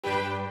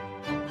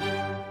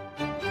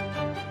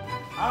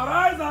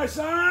Rise and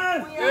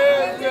shine.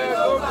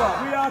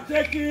 We are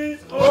taking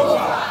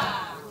over.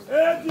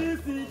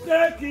 ADC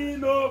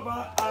taking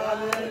over.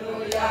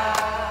 Hallelujah.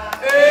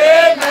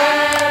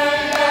 Amen.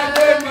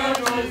 Amen.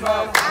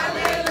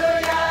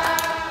 Hallelujah.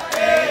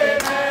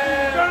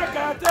 Amen.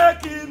 Kaka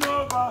taking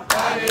over.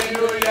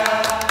 Hallelujah.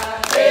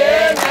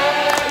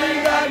 Amen. In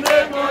the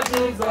name of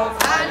Jesus.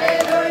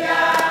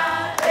 Hallelujah.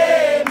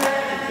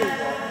 Amen.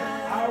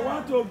 I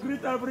want to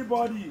greet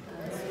everybody.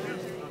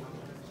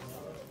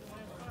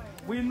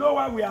 We know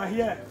why we are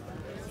here.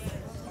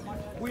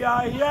 We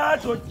are here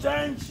to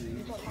change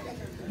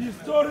the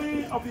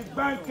story of the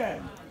banker.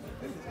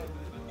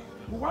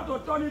 We want to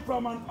turn it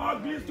from an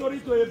ugly story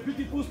to a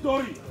beautiful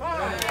story.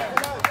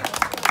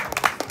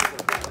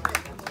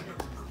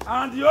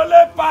 And the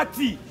only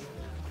party,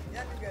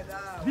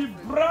 the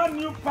brand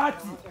new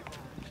party,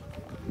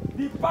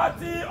 the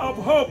party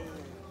of hope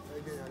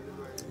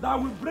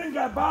that will bring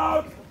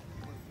about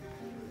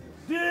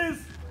this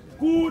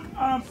good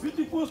and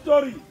beautiful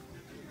story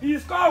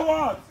is called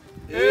what?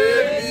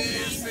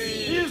 ADC.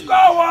 It's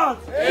called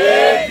what?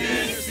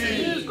 ADC.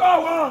 It's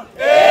called what?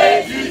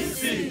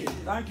 ADC.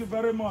 Thank you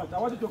very much. I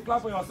want you to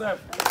clap for yourself.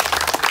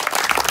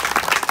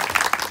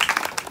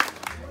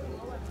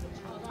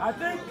 I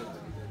think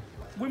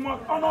we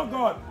must honor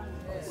God,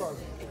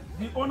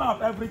 the owner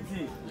of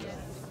everything.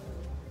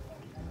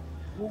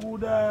 We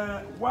would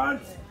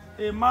want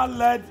a man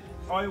led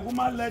or a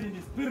woman led in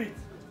the spirit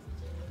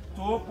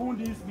to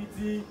open this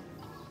meeting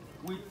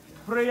with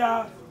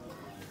prayer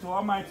to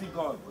Almighty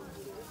God.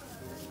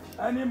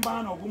 Any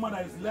man or woman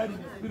that is led in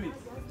the spirit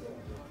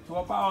to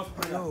offer us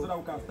prayer so that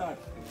we can start.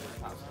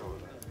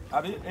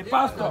 A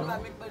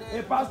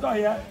pastor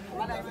here.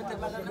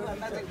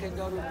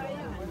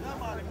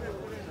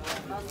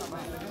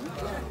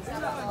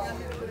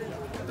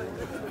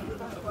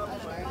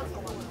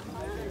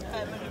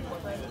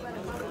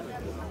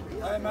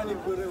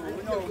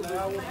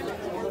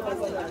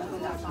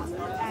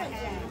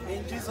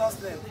 In Jesus'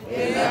 name.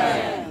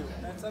 Amen.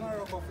 Eternal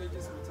Rock of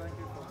Ages, we thank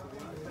you for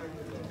today.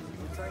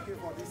 We thank you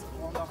for this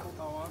wonderful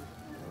hour.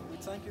 We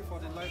thank you for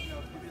the life you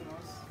have given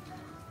us.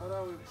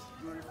 Father, we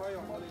glorify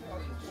your holy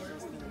name in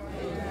Jesus' name.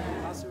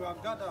 As we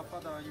have gathered,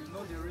 Father, you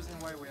know the reason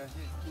why we are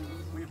here.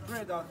 We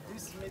pray that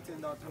this meeting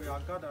that we are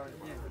gathered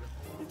here,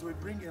 it will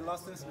bring a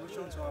lasting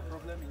solution to our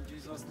problem in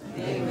Jesus'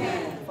 name.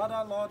 Amen.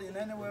 Father, Lord, in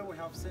any way we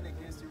have sinned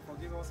against you,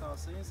 forgive us our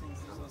sins in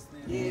Jesus'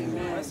 name.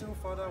 Merciful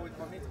Father, we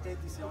commit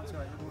ADC unto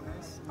your able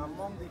hands.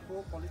 Among the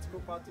whole political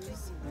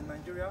parties in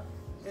Nigeria,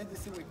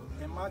 ADC will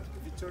emerge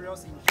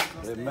victorious in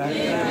Jesus' name.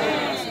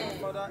 Amen.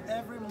 Father,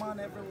 every man,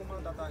 every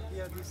woman that are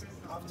here this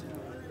afternoon,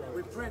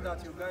 we pray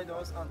that you guide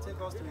us and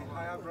take us to a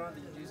higher ground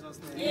in Jesus'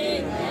 name.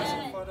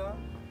 Amen. Father,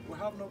 we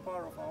have no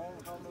power of our own,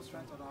 we have no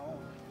strength on our own.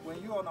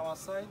 When you are on our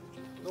side,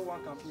 no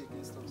one can be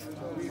against us.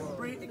 We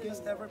pray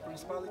against every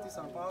principalities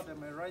and power that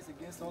may rise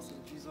against us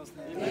in Jesus'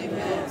 name.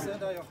 Amen.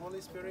 Send out your Holy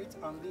Spirit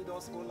and lead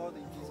us, O Lord,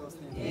 in Jesus'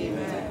 name.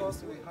 Amen. Take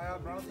us to a higher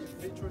ground, a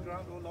victory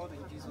ground, O Lord,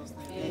 in Jesus'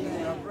 name.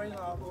 Amen. We are praying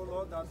out, O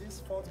Lord, that this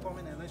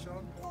forthcoming election,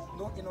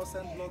 no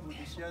innocent blood will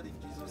be shared in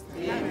Jesus'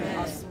 name. Amen.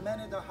 As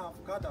many that have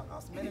gathered,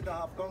 as many that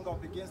have gone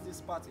up against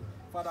this party,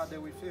 Father, they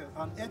will fail,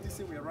 and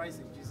ADC will rise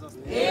in Jesus'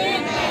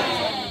 name.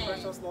 Amen.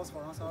 Precious Lord,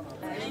 for answering our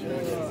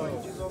prayers. For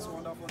in Jesus'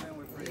 wonderful name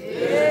we pray.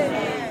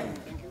 Amen.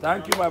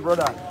 Thank you, my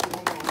brother.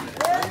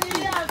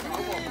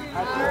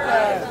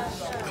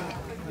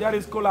 There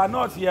is kola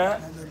nut here.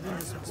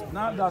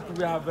 Now that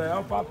we have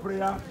offered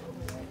prayer,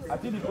 I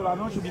think the kola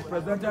nut should be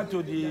presented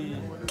to the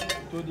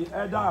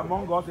elder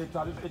among us, a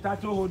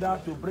title holder,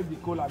 to break the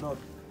kola nut.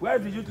 Where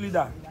is the youth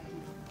leader?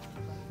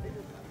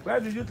 Where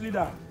is the youth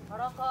leader?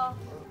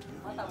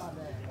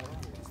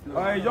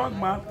 A young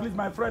man, please,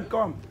 my friend,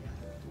 come.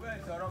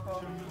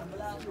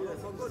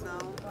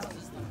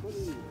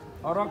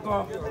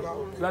 Oroko,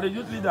 you are the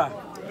youth leader.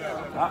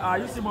 Are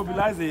you still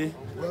mobilizing?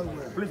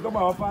 Please come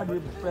and offer the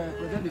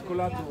present the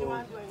cola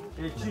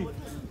to a chief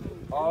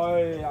or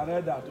an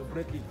elder to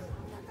break it.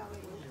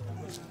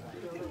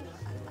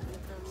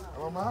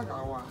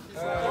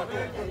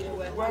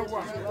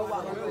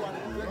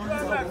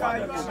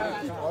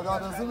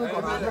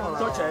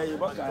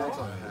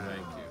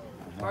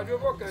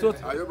 So,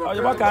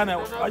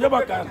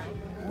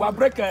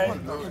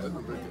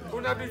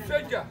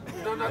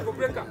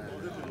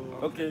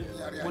 okay,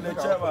 when the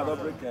chairman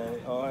don't break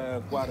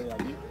or quarry,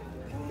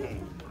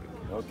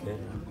 okay.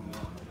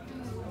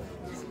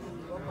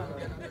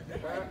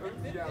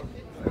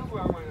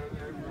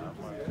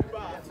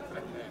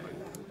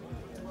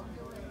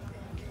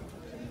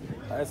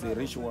 That's a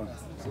rich one.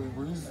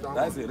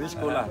 That's a rich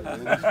cola.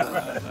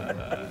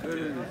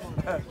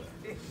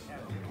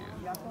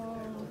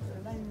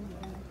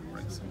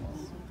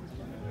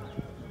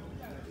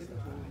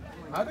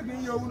 I don't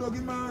think you will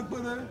give my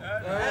brother.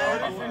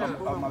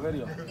 I'm a very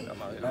young.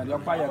 Your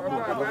fire,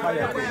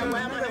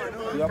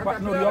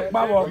 your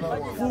power,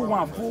 full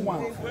one.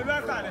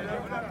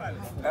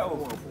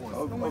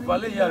 Oh,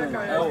 Valeria,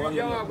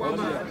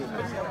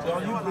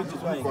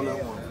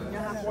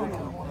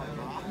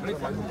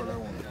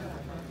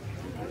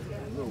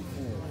 you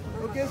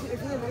Okay, so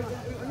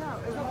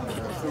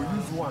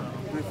use one.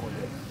 Pray for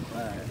them.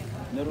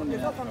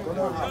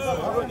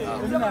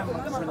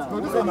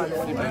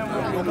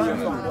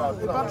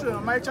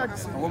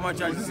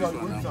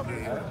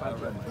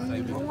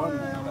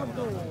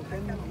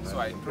 So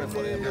I pray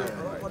for them.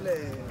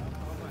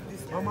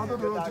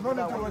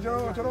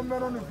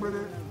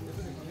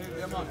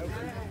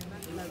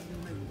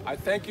 I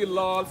thank you,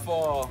 Lord,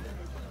 for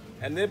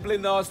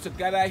enabling us to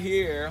gather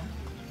here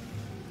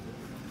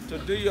to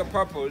do your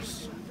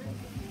purpose.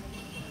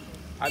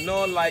 I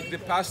know, like the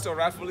pastor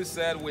rightfully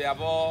said, we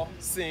have all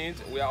sinned,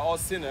 we are all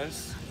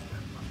sinners.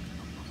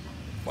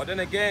 But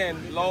then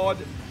again, Lord,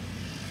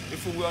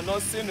 if we were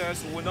not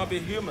sinners, we would not be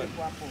human.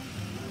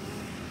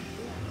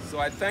 So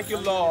I thank you,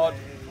 Lord,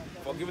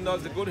 for giving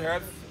us the good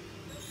health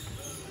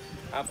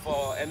and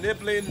for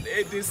enabling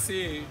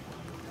ADC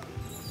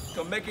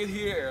to make it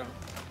here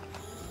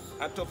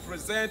and to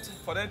present,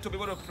 for them to be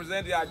able to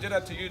present the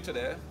agenda to you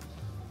today.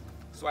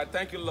 So I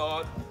thank you,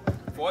 Lord,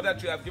 for all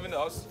that you have given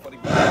us, for the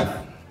gift,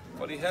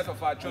 for the health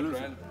of our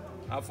children,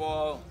 and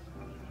for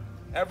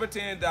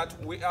everything that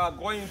we are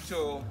going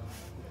to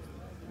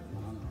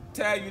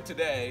tell you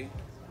today,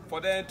 for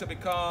them to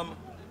become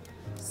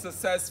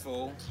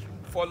successful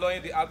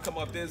following the outcome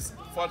of this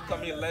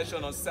forthcoming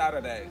election on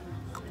Saturday.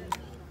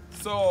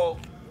 So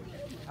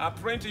I'm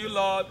praying to you,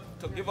 Lord,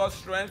 to give us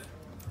strength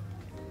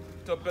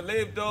to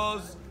believe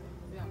those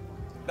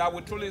that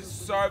will truly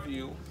serve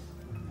you,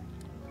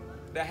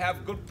 that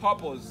have good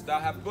purpose,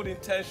 that have good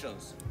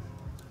intentions.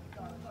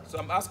 So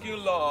I'm asking you,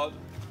 Lord,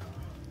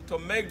 to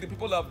make the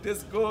people of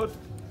this good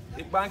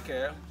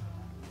Igbanke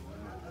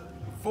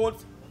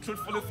vote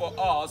truthfully for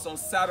us on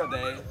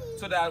Saturday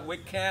so that we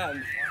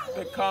can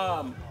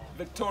become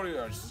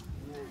victorious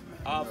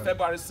on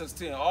February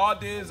 16. All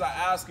these I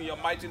ask in your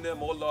mighty name,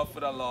 oh Lord, for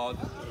the Lord.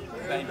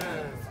 Thank you.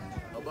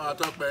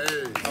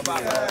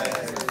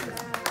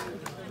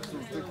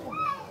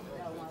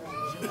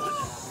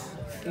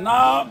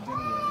 Now,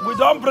 we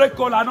don't break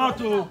cola not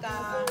to.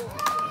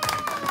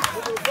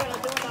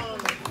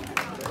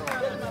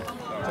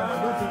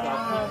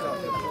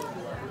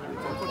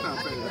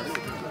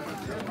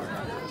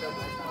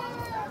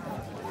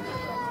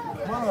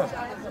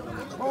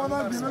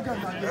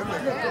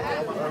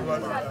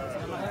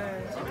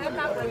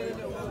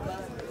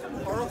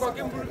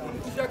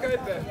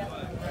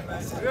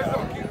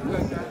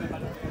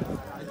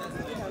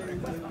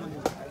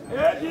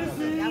 ADC,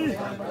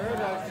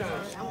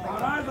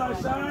 arise and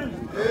shine.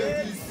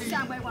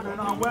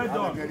 Now, well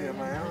done.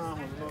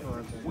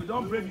 We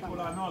don't break the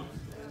cola nut.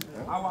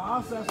 Our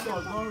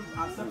ancestors don't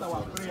accept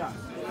our prayers.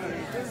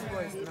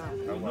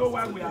 We know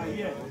why we are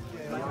here.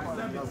 Like I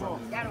said before.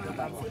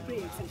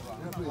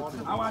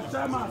 Our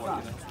chairman,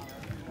 sir,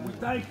 we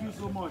thank you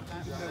so much.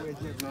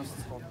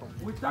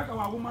 We thank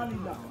our woman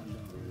leader.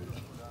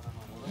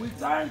 We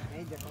thank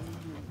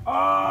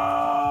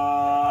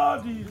all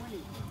the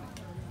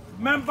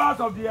members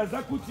of the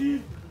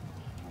executive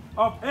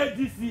of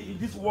ADC in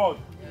this world.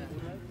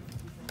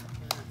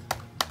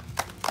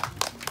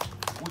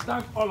 We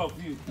thank all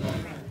of you.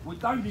 We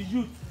thank the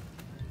youth.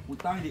 We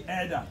thank the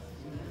elders.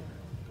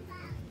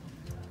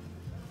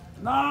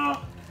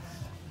 Now,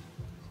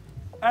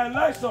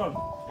 election,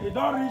 it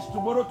don't reach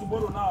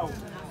tomorrow now.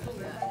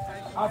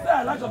 I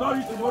say election don't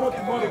reach tomorrow.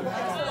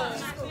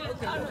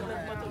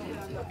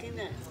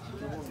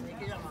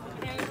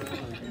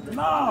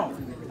 Now,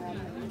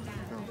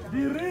 the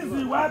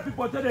reason why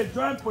people tell they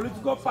join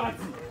political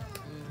party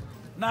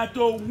now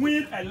to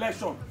win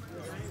election.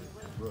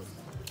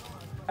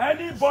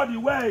 Anybody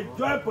where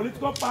join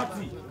political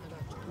party,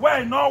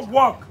 where not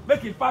work,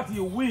 making party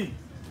win.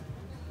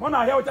 When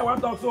I hear what I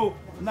want to talk, so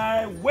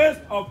now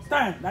waste of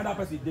time, not that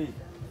person day.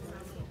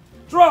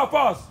 True of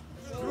us.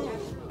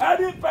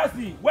 Any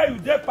person where you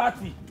dey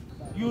party,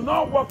 you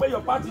not work where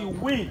your party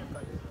win,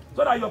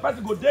 so that your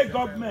party go dey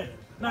government.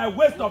 Now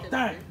waste of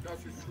time.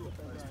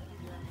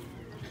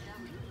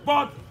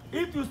 But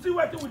if you see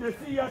what we dey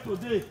see here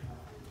today,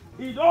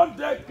 it don't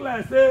dey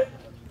clear say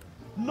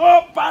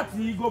no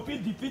party go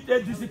fit defeat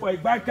ADC for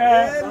Igbanke.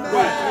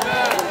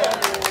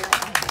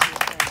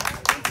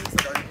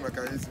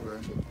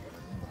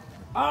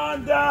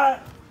 And I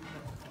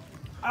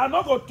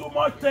not go too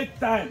much take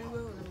time.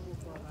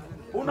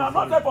 Una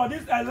not there for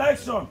this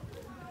election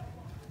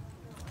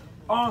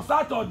on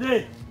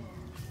Saturday,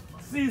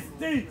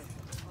 16th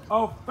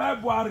of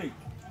February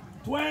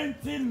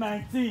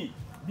 2019,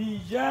 the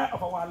year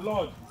of our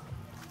Lord.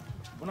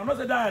 Una not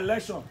say that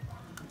election.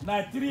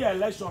 93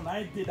 election,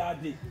 I did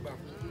that day.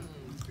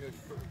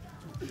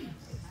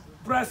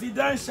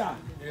 Presidential,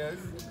 Yes.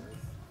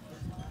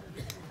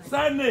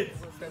 Senate,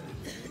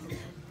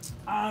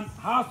 and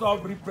House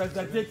of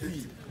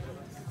Representatives.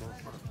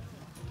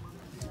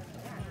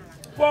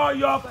 For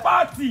your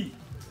party,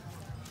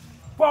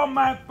 for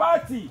my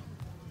party,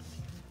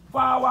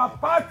 for our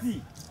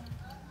party,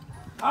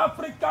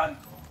 African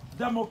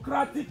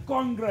Democratic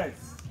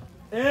Congress,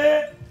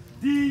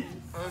 ADC,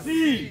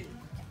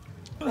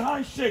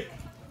 handshake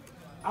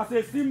as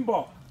a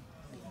symbol.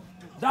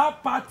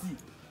 That party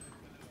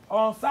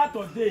on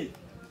Saturday,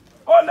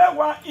 Only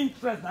one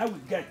interest I will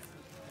get.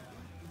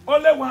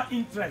 Only one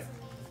interest.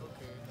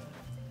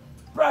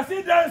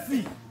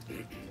 Presidency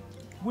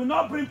will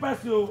not bring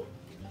person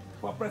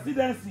for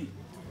presidency.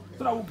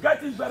 So that we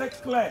get it very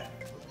clear.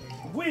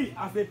 We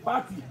as a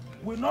party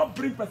will not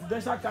bring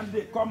presidential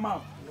candidate come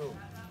out.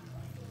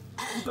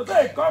 If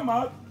today come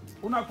out,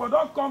 una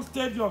don't come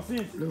stadium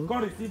since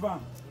come receive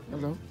am.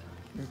 Hello.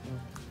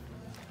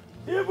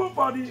 Even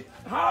for the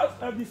House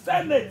of the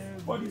Senate,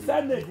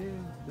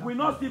 we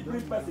not still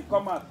bring person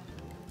come out.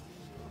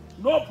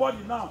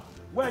 Nobody now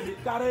where they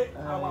carry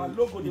our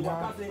logo, they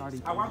waka say,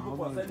 I want to go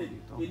for Senate.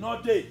 It's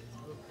not there.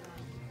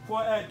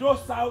 For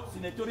those South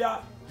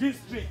Senatorial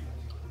District.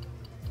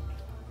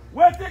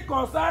 Wetin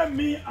concern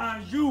me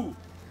and you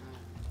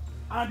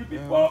and the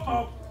people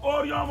of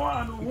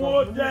Oriomo and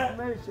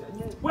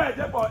Uwode, where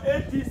they for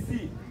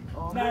ATC.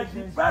 Now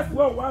the first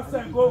one wants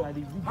to go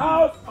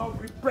House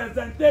of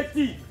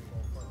Representatives.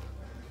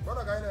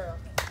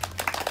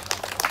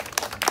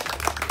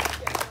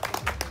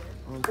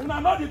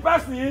 Una know the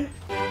person.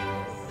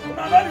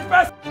 Una know the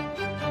person.